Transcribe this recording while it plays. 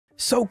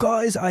So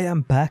guys, I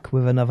am back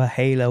with another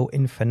Halo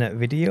Infinite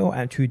video,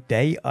 and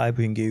today I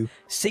bring you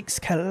 6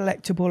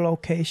 collectible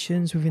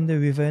locations within the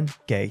Riven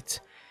Gate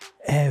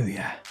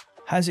area.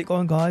 How's it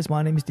going guys?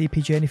 My name is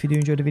DPJ, and if you do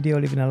enjoy the video,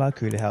 leaving a like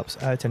really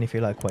helps out, and if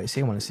you like what you see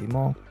and want to see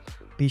more,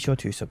 be sure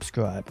to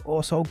subscribe.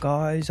 Also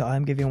guys,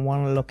 I'm giving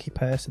one lucky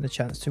person a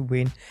chance to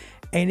win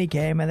any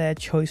game of their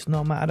choice,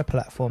 no matter the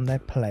platform they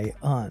play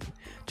on.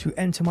 To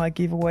enter my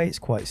giveaway, it's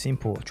quite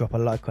simple. Drop a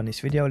like on this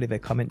video, leave a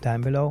comment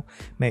down below,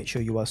 make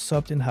sure you are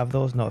subbed and have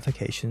those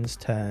notifications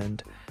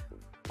turned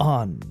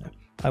on.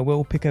 I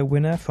will pick a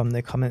winner from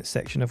the comment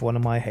section of one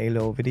of my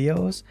Halo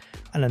videos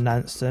and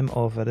announce them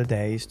over the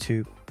days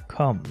to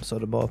come. So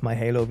the more of my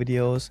Halo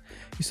videos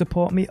you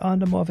support me on,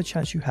 the more of a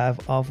chance you have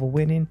of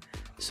winning,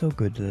 so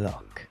good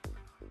luck.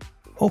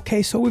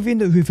 Okay, so within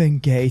the Riven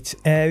Gate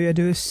area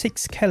there are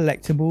 6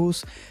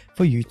 collectibles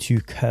for you to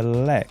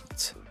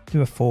collect.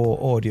 There are 4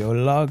 audio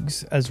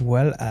logs as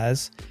well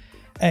as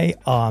a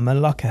armor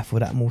locker for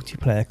that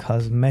multiplayer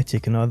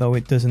cosmetic, and although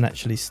it doesn't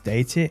actually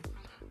state it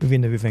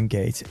within the Riven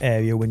Gate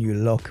area when you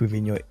look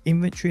within your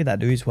inventory that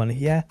there is one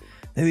here,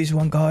 there is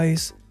one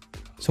guys.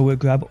 So we'll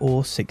grab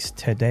all 6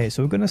 today.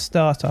 So we're going to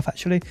start off,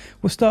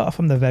 we'll start off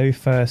from the very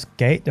first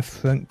gate, the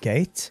front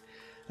gate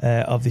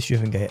of this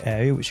Riven Gate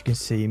area, which you can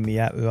see me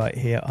at right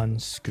here on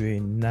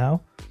screen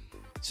now.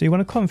 So you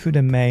want to come through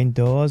the main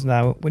doors.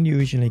 Now when you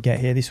originally get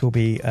here, this will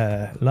be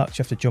locked.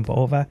 You have to jump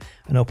over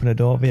and open a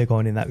door via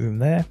going in that room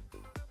there,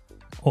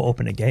 or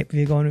open a gate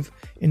via going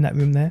in that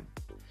room there.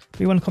 But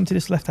you want to come to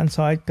this left hand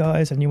side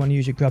guys, and you want to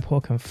use your grab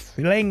hook and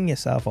fling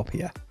yourself up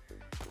here.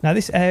 Now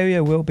this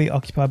area will be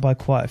occupied by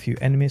quite a few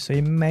enemies, so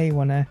you may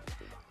want to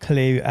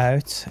clear it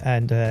out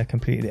and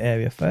complete the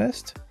area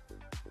first.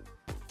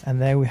 And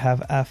there we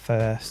have our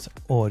first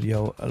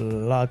audio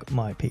log,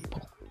 my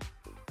people.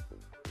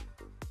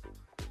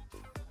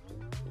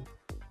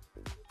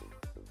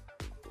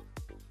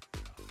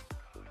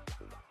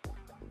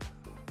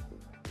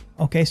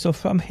 Okay, so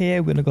from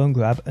here we're going to go and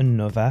grab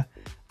another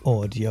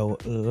audio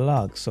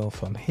log. So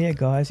from here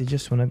guys, you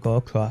just want to go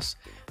across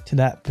to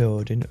that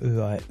building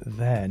right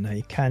there. Now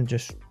you can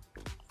just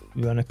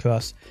run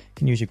across, you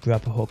can use your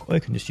grab hook, or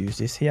you can just use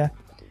this here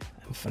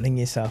and fling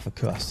yourself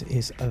across. It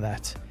is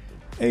that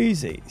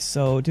easy.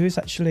 So there is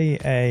actually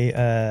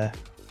a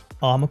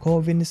armor core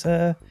within this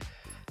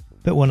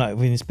but well, not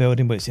within this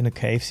building, but it's in a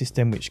cave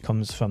system which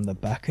comes from the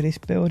back of this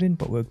building.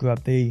 But we'll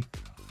grab the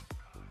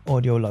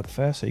audio log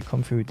first. So you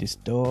come through this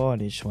door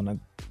and you just want to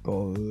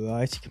go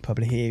right. You can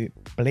probably hear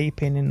it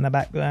bleeping in the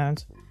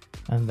background,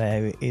 and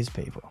there it is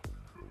people.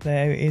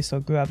 There it is. So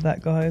grab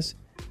that guys,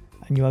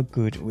 and you are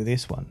good with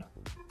this one.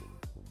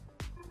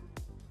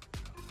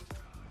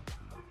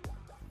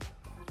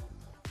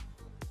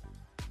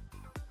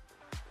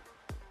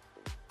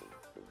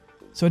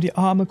 So the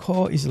armor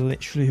core is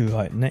literally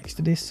right next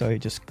to this, so you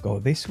just go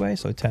this way.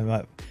 So turn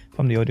right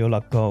from the audio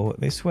log, go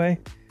this way,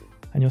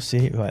 and you'll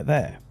see it right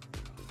there.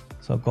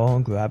 So go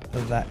and grab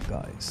that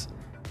guys.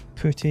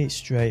 Pretty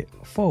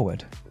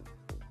straightforward.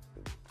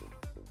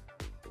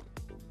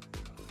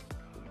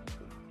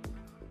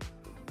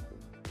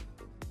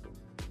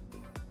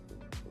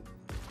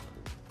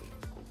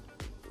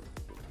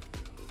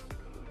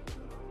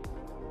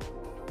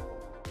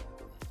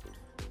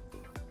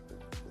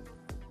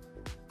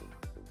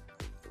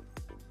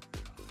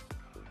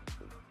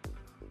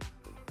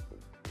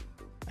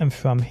 And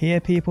from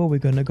here people, we're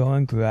going to go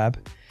and grab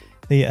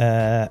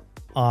the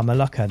armor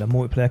locker, the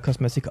multiplayer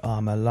cosmetic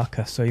armor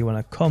locker. So you want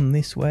to come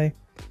this way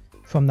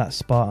from that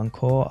Sparton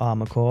Core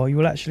armor core. You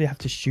will actually have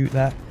to shoot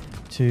that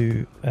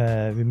to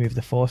remove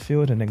the force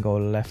field, and then go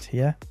left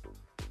here.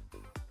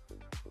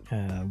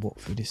 Walk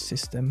through this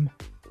system,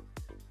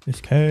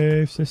 this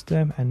cave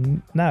system,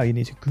 and now you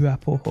need to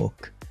grapple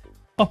hook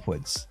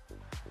upwards.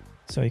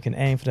 So you can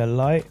aim for the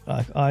light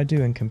like I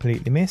do and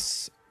completely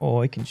miss,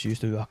 or you can choose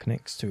the rock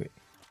next to it.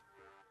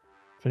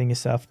 Filling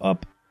yourself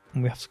up,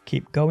 and we have to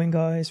keep going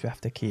guys, we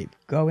have to keep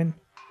going.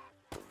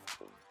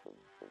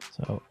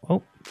 So,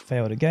 oh,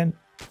 failed again.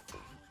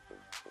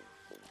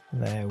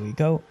 There we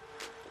go.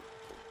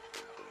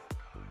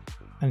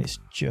 And it's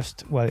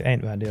just, well, it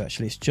ain't around here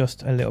actually, it's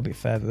just a little bit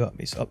further up,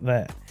 it's up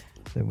there.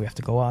 So we have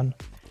to go on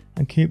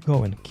and keep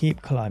going,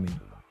 keep climbing.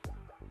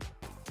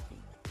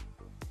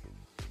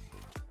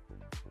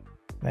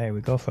 There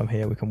we go. From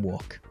here we can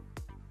walk.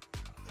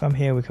 From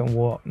here we can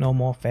walk, no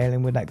more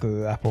failing with that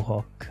grapple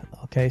hook.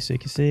 Okay, so you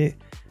can see it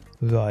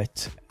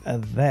right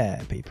there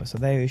people. So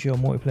there is your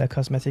multiplayer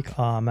cosmetic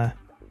armor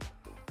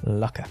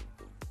locker.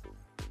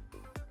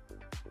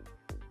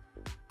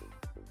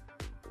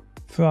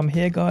 From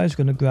here guys,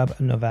 we're going to grab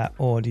another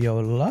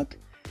audio log,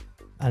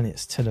 and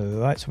it's to the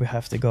right, so we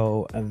have to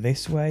go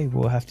this way.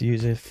 We'll have to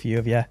use a few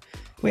of you.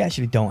 We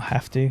actually don't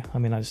have to. I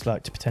mean, I just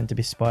like to pretend to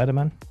be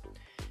Spider-Man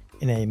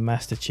in a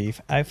Master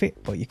Chief outfit,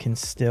 but you can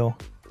still,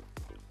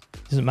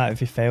 doesn't matter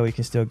if you fail, you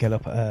can still get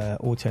up an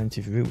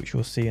alternative route, which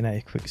we'll see in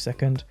a quick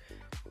second.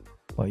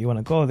 But you want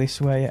to go this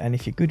way, and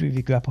if you're good with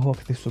your grapple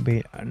hook, this will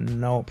be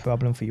no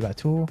problem for you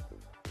at all.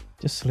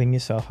 Just sling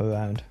yourself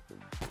around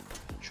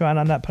Try and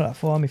land that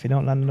platform. If you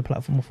don't land on the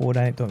platform or fall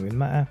down, it don't really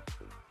matter.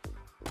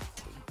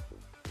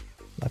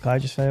 Like I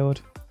just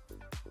failed.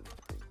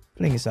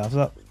 Fling yourselves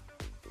up.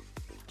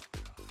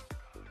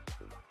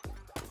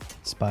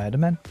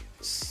 Spider-Man.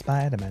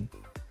 Spider-Man.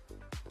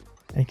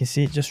 And you can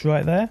see it just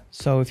right there.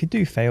 So if you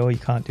do fail, you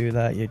can't do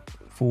that. You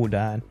fall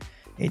down.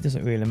 It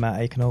doesn't really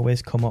matter. You can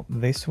always come up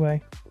this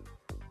way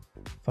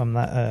from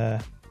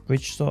that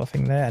bridge sort of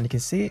thing there. And you can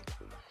see it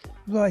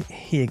right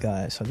here,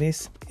 guys. So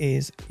this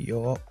is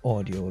your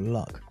audio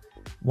log.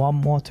 One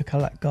more to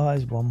collect,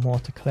 guys. One more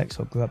to collect.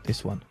 So grab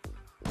this one.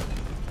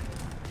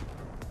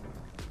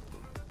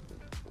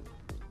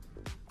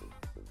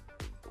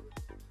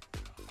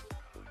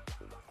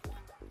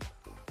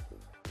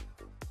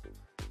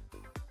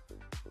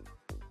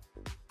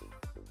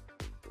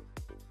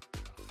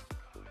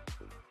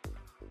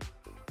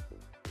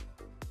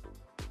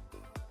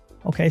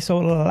 Okay, so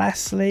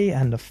lastly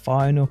and the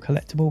final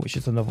collectible, which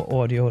is another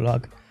audio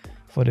log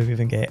for the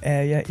Riven Gate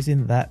area, is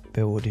in that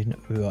building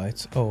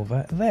right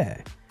over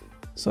there.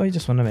 So you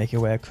just want to make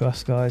your way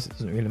across, guys. It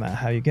doesn't really matter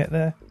how you get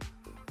there,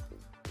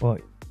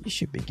 but you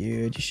should be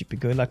good. You should be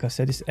good. Like I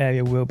said, this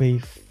area will be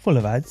full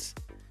of ads,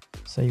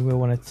 so you will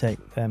want to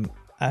take them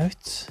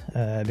out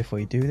before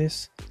you do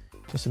this,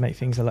 just to make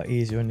things a lot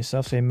easier on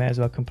yourself. So you may as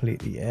well complete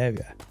the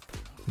area.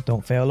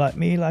 Don't fail like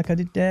me, like I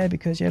did there,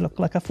 because you look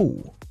like a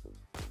fool.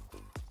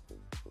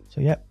 So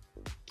yep,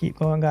 keep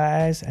going,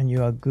 guys, and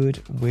you are good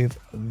with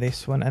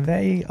this one. And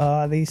they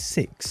are the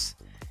 6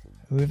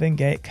 Riven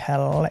Gate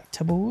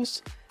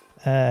collectibles.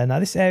 Now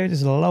this area,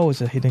 there's loads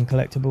of hidden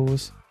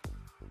collectibles,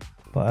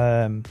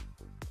 but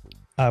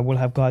I will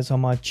have guys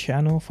on my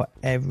channel for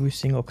every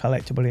single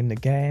collectible in the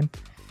game.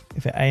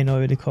 If it ain't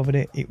already covered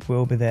it, it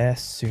will be there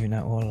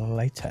sooner or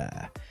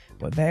later.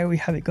 But there we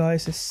have it,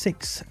 guys, the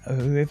 6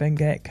 Riven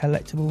Gate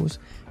collectibles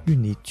you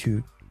need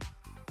to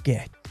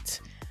get.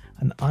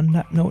 And on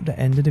that note, the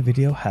end of the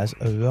video has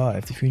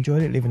arrived. If you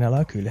enjoyed it, leaving a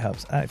like really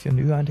helps out. If you're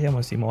new around here and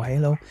want to see more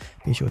Halo,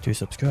 be sure to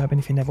subscribe. And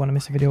if you never want to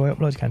miss a video I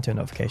upload, you can turn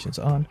notifications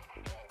on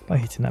by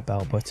hitting that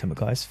bell button. But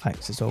guys,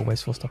 thanks as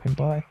always for stopping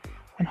by,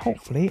 and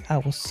hopefully I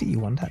will see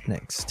you on that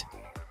next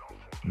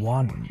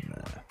one.